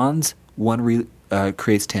 One bonds, one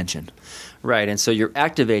creates tension. Right, and so you're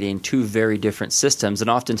activating two very different systems. And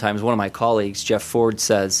oftentimes one of my colleagues, Jeff Ford,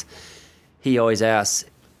 says, he always asks,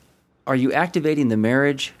 are you activating the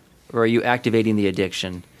marriage or are you activating the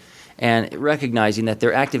addiction? And recognizing that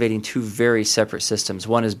they're activating two very separate systems.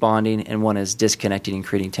 One is bonding and one is disconnecting and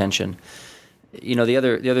creating tension. The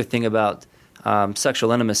other thing about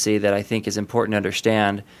sexual intimacy that I think is important to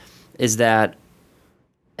understand is that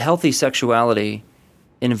healthy sexuality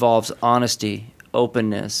involves honesty,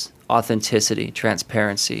 openness, authenticity,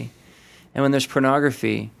 transparency. And when there's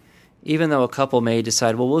pornography, even though a couple may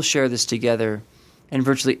decide, well, we'll share this together, in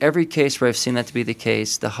virtually every case where I've seen that to be the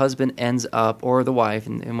case, the husband ends up, or the wife,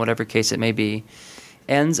 in whatever case it may be,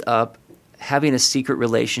 ends up having a secret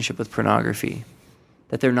relationship with pornography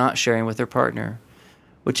that they're not sharing with their partner,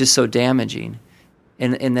 which is so damaging.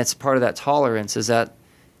 And that's part of that tolerance, is that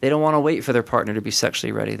they don't want to wait for their partner to be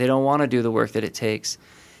sexually ready. They don't want to do the work that it takes.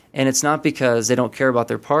 And it's not because they don't care about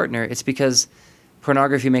their partner. It's because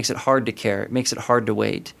pornography makes it hard to care. It makes it hard to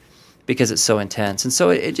wait because it's so intense. And so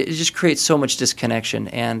it just creates so much disconnection.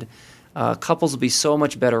 And couples will be so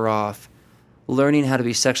much better off learning how to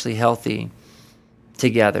be sexually healthy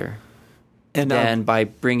together than by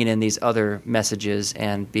bringing in these other messages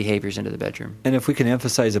and behaviors into the bedroom. And if we can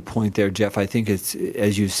emphasize a point there, Jeff, I think it's,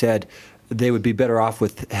 as you said, they would be better off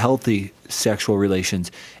with healthy sexual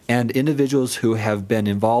relations. And individuals who have been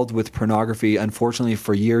involved with pornography, unfortunately,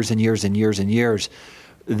 for years and years and years and years,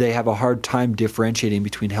 they have a hard time differentiating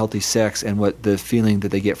between healthy sex and what the feeling that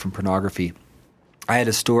they get from pornography. I have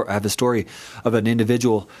a story of an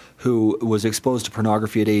individual who was exposed to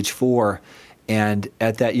pornography at age 4, and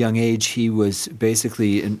at that young age, he was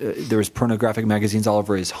basically, there was pornographic magazines all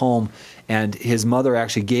over his home, and his mother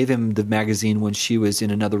actually gave him the magazine when she was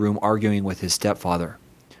in another room arguing with his stepfather.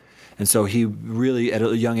 And so he really, at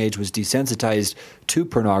a young age, was desensitized to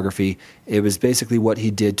pornography. It was basically what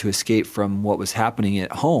he did to escape from what was happening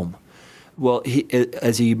at home. Well,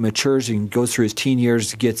 as he matures and goes through his teen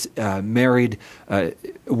years, gets married,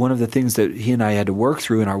 one of the things that he and I had to work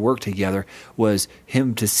through in our work together was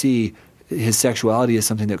him to see his sexuality as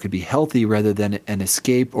something that could be healthy rather than an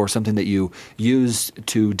escape or something that you use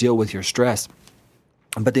to deal with your stress.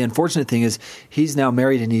 But the unfortunate thing is he's now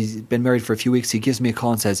married, and he's been married for a few weeks. He gives me a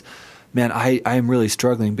call and says, man, I am really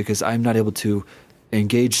struggling because I'm not able to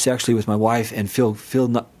engage sexually with my wife and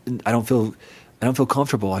I don't feel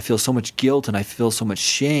comfortable. I feel so much guilt and I feel so much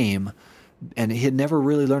shame. And he had never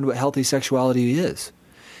really learned what healthy sexuality is.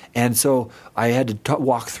 And so I had to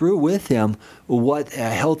walk through with him what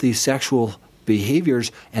healthy sexual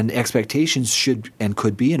behaviors and expectations should and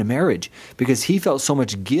could be in a marriage, because he felt so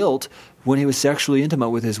much guilt when he was sexually intimate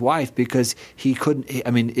with his wife because he couldn't,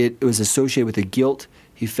 it was associated with the guilt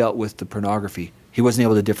he felt with the pornography. He wasn't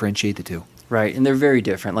able to differentiate the two. Right, and they're very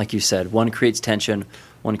different. Like you said, one creates tension,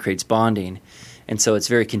 one creates bonding. And so it's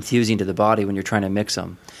very confusing to the body when you're trying to mix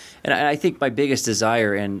them. And I think my biggest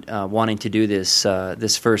desire in wanting to do this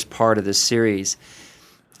first part of this series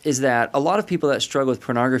is that a lot of people that struggle with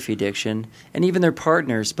pornography addiction, and even their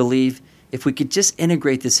partners, believe if we could just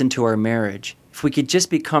integrate this into our marriage, if we could just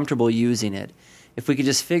be comfortable using it, if we could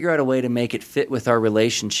just figure out a way to make it fit with our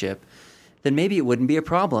relationship, then maybe it wouldn't be a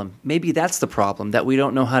problem. Maybe that's the problem, that we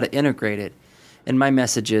don't know how to integrate it. And my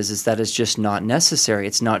message is that it's just not necessary.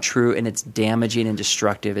 It's not true, and it's damaging and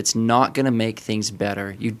destructive. It's not going to make things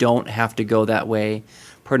better. You don't have to go that way.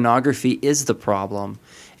 Pornography is the problem,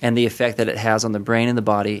 and the effect that it has on the brain and the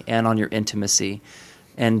body and on your intimacy.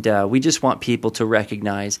 And we just want people to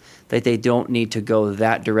recognize that they don't need to go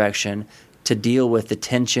that direction to deal with the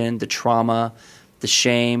tension, the trauma, the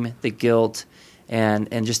shame, the guilt,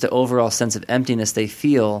 and just the overall sense of emptiness they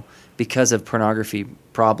feel because of pornography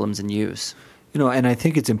problems and use. And I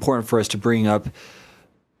think it's important for us to bring up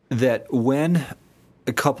that when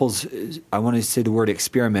couples, I want to say the word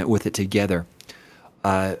experiment with it together,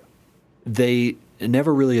 they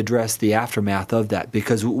never really address the aftermath of that,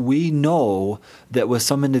 because we know that with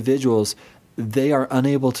some individuals, they are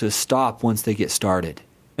unable to stop once they get started.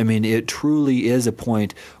 I mean, it truly is a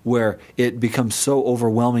point where it becomes so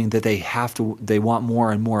overwhelming that they want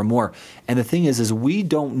more and more and more. And the thing is we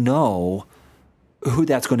don't know who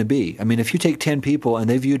that's going to be. I mean, if you take 10 people and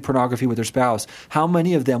they viewed pornography with their spouse, how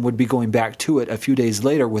many of them would be going back to it a few days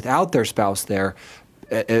later without their spouse there?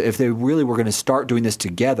 If they really were going to start doing this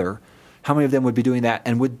together, how many of them would be doing that?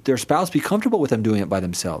 And would their spouse be comfortable with them doing it by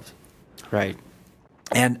themselves? Right.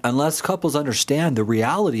 And unless couples understand the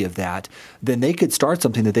reality of that, then they could start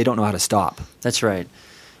something that they don't know how to stop. That's right.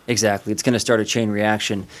 Exactly. It's going to start a chain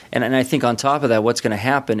reaction. And I think on top of that, what's going to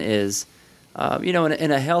happen is,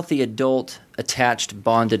 in a healthy adult attached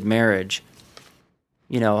bonded marriage,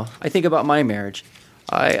 I think about my marriage.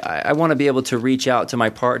 I want to be able to reach out to my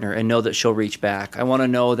partner and know that she'll reach back. I want to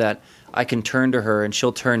know that I can turn to her and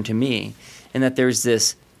she'll turn to me, and that there's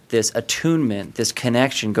this attunement, this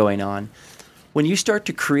connection going on. When you start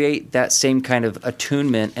to create that same kind of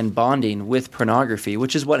attunement and bonding with pornography,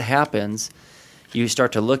 which is what happens, you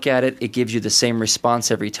start to look at it, it gives you the same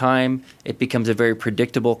response every time, it becomes a very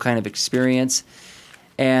predictable kind of experience,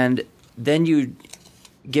 and then you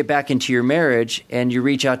get back into your marriage and you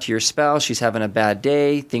reach out to your spouse, she's having a bad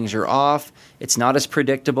day, things are off, it's not as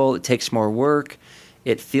predictable, it takes more work,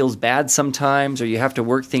 it feels bad sometimes, or you have to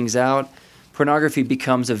work things out. Pornography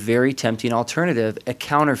becomes a very tempting alternative, a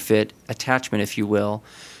counterfeit attachment, if you will,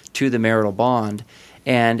 to the marital bond.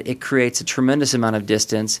 And it creates a tremendous amount of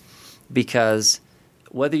distance because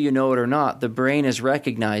whether you know it or not, the brain is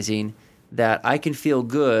recognizing that I can feel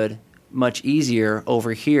good much easier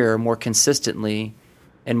over here more consistently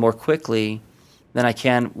and more quickly than I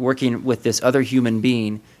can working with this other human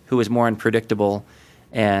being who is more unpredictable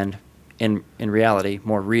and, in reality,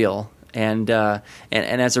 more real. And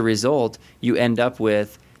as a result, you end up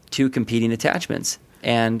with two competing attachments,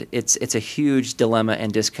 and it's a huge dilemma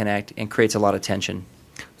and disconnect, and creates a lot of tension.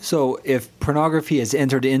 So, if pornography has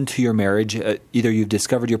entered into your marriage, either you've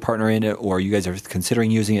discovered your partner in it, or you guys are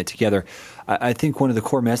considering using it together, I think one of the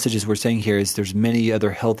core messages we're saying here is there's many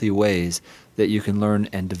other healthy ways that you can learn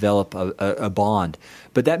and develop a bond.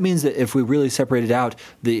 But that means that if we really separate it out,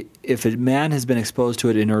 if a man has been exposed to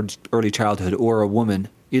it in early childhood, or a woman,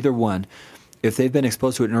 either one, if they've been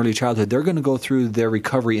exposed to it in early childhood, they're going to go through their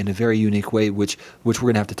recovery in a very unique way, which we're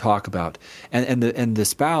going to have to talk about. And the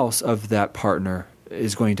spouse of that partner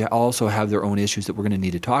is going to also have their own issues that we're going to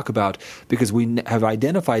need to talk about, because we have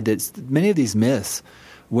identified that many of these myths,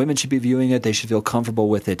 women should be viewing it, they should feel comfortable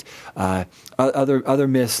with it. Other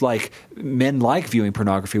myths, like men like viewing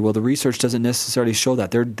pornography, well, the research doesn't necessarily show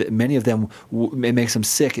that. Many of them, it makes them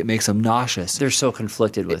sick, it makes them nauseous. They're so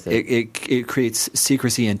conflicted with it. It creates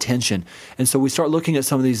secrecy and tension. And so we start looking at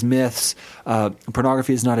some of these myths.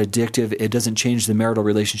 Pornography is not addictive, it doesn't change the marital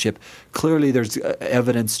relationship. Clearly there's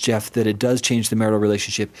evidence, Jeff, that it does change the marital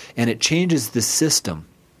relationship, and it changes the system.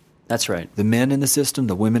 That's right. The men in the system,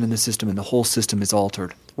 the women in the system, and the whole system is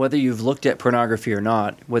altered. Whether you've looked at pornography or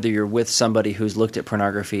not, whether you're with somebody who's looked at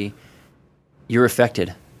pornography, you're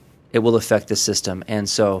affected. It will affect the system. And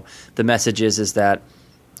so the message is that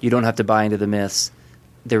you don't have to buy into the myths.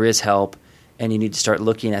 There is help, and you need to start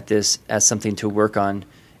looking at this as something to work on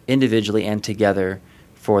individually and together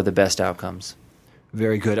for the best outcomes.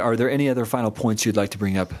 Very good. Are there any other final points you'd like to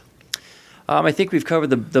bring up? I think we've covered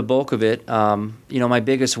the bulk of it. My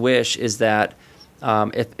biggest wish is that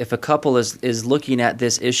if a couple is looking at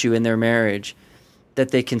this issue in their marriage,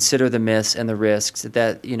 that they consider the myths and the risks,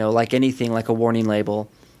 that, like anything, like a warning label,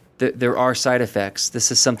 there are side effects.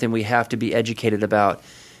 This is something we have to be educated about,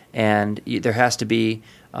 and there has to be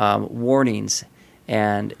warnings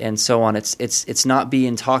and so on. It's not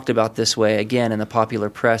being talked about this way, again, in the popular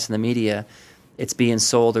press and the media. It's being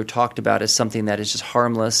sold or talked about as something that is just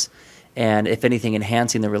harmless, and if anything,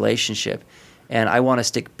 enhancing the relationship. And I want to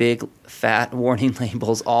stick big, fat warning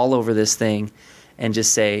labels all over this thing and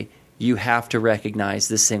just say, you have to recognize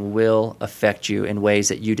this thing will affect you in ways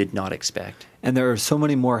that you did not expect. And there are so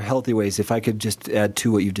many more healthy ways. If I could just add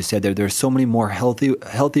to what you just said there are so many more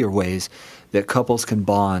healthier ways that couples can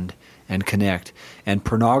bond and connect. And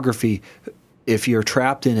pornography, if you're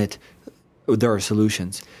trapped in it, there are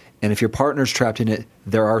solutions. And if your partner's trapped in it,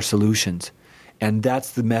 there are solutions. And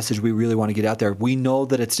that's the message we really want to get out there. We know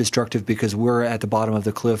that it's destructive because we're at the bottom of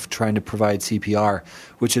the cliff trying to provide CPR,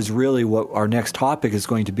 which is really what our next topic is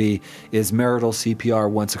going to be, is marital CPR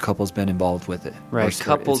once a couple's been involved with it. Right.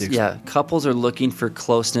 Couples are looking for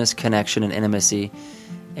closeness, connection, and intimacy.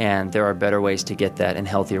 And there are better ways to get that and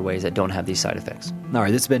healthier ways that don't have these side effects. All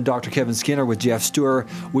right, this has been Dr. Kevin Skinner with Jeff Steurer.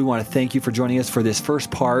 We want to thank you for joining us for this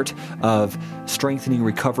first part of Strengthening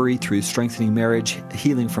Recovery Through Strengthening Marriage,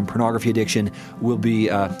 Healing from Pornography Addiction. We'll be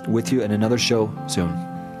with you in another show soon.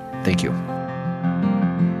 Thank you.